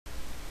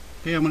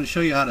Okay, I'm going to show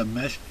you how to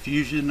mesh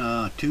fusion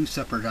two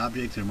separate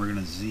objects, and we're going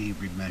to Z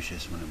remesh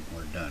this when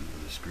we're done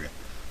with the script.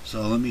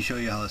 So let me show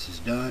you how this is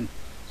done.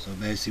 So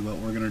basically what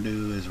we're going to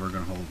do is we're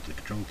going to hold the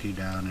control key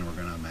down and we're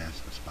going to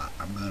mask a spot.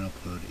 I'm going to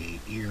put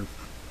a ear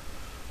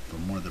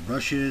from one of the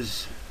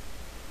brushes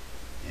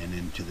and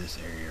into this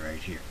area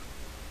right here.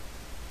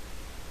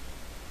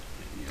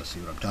 And you'll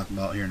see what I'm talking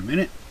about here in a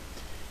minute.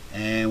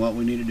 And what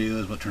we need to do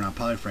is we'll turn on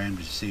polyframe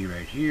to see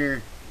right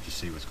here, just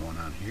see what's going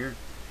on here.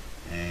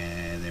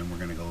 And then we're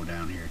going to go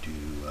down here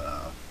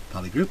to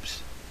poly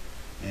groups,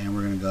 and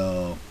we're going to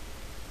go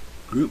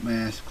group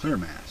mask, clear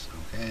mask.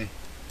 Okay,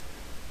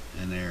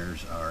 and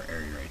there's our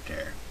area right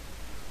there.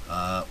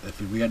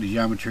 If we got the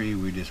geometry,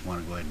 we just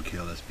want to go ahead and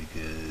kill this,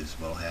 because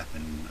what'll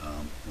happen,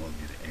 we'll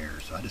get an error.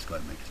 So I just go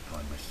ahead and make this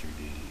polymesh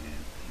 3D,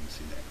 and you can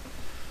see that.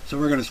 So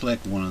we're going to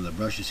select one of the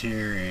brushes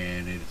here,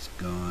 and it's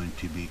going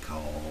to be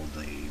called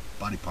the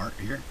body part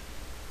here,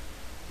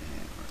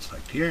 and we're going to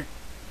select here.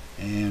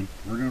 And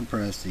we're going to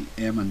press the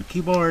M on the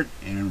keyboard,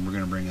 and we're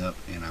going to bring up,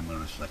 and I'm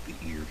going to select the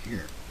ear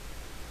here.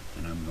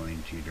 And I'm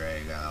going to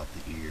drag out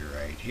the ear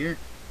right here,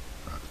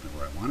 approximately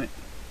where I want it.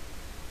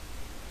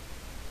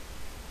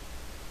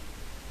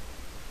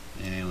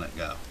 And let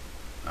go.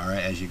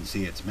 Alright, as you can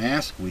see, it's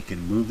masked. We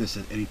can move this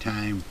at any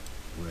time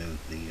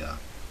with the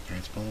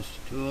transpose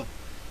tool.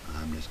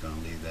 I'm just going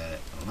to leave that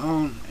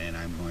alone, and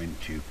I'm going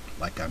to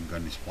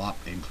swap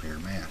and clear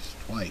mask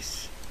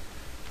twice.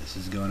 This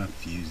is going to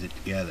fuse it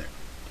together.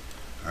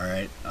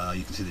 Alright,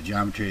 you can see the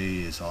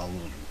geometry is all a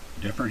little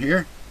different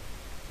here,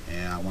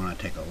 and I want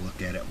to take a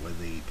look at it with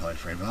the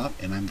polyframe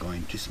off, and I'm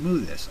going to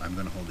smooth this. I'm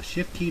going to hold the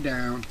shift key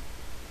down,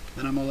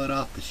 then I'm going to let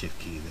off the shift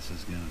key. This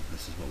is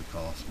what we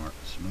call smart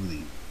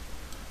smoothing.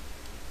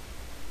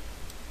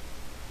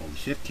 Hold the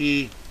shift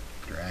key,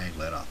 drag,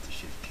 let off the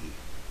shift key.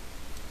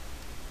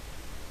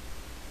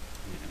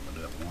 And we'll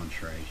do it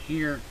once right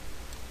here,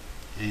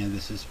 and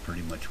this is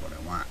pretty much what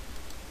I want.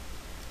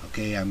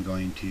 Okay, I'm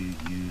going to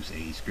use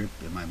a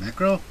script in my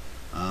macro.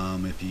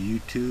 If you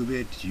YouTube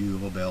it, you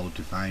will be able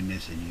to find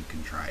this, and you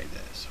can try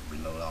this.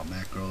 Reload all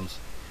macros,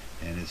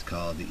 and it's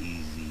called the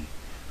easy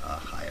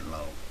high and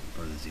low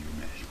for the Z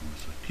remesh. I'm going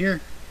to select here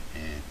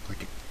and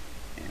click it,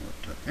 and look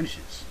until it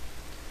finishes.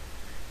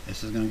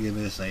 This is going to give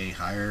us a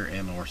higher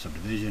and lower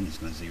subdivision. It's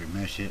going to Z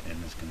remesh it,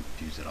 and it's going to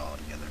fuse it all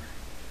together.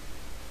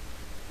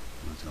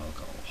 And it's going to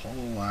look a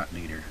whole lot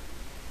neater.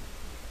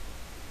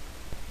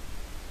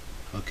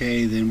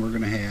 Okay, then we're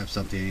going to have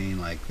something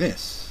like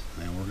this,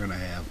 and we're going to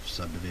have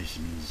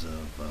subdivisions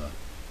of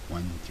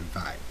 1 through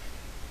 5.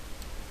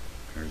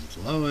 There's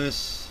the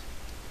lowest,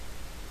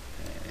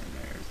 and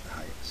there's the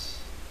highest.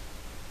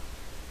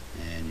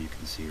 And you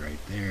can see right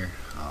there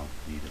how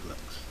neat it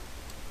looks.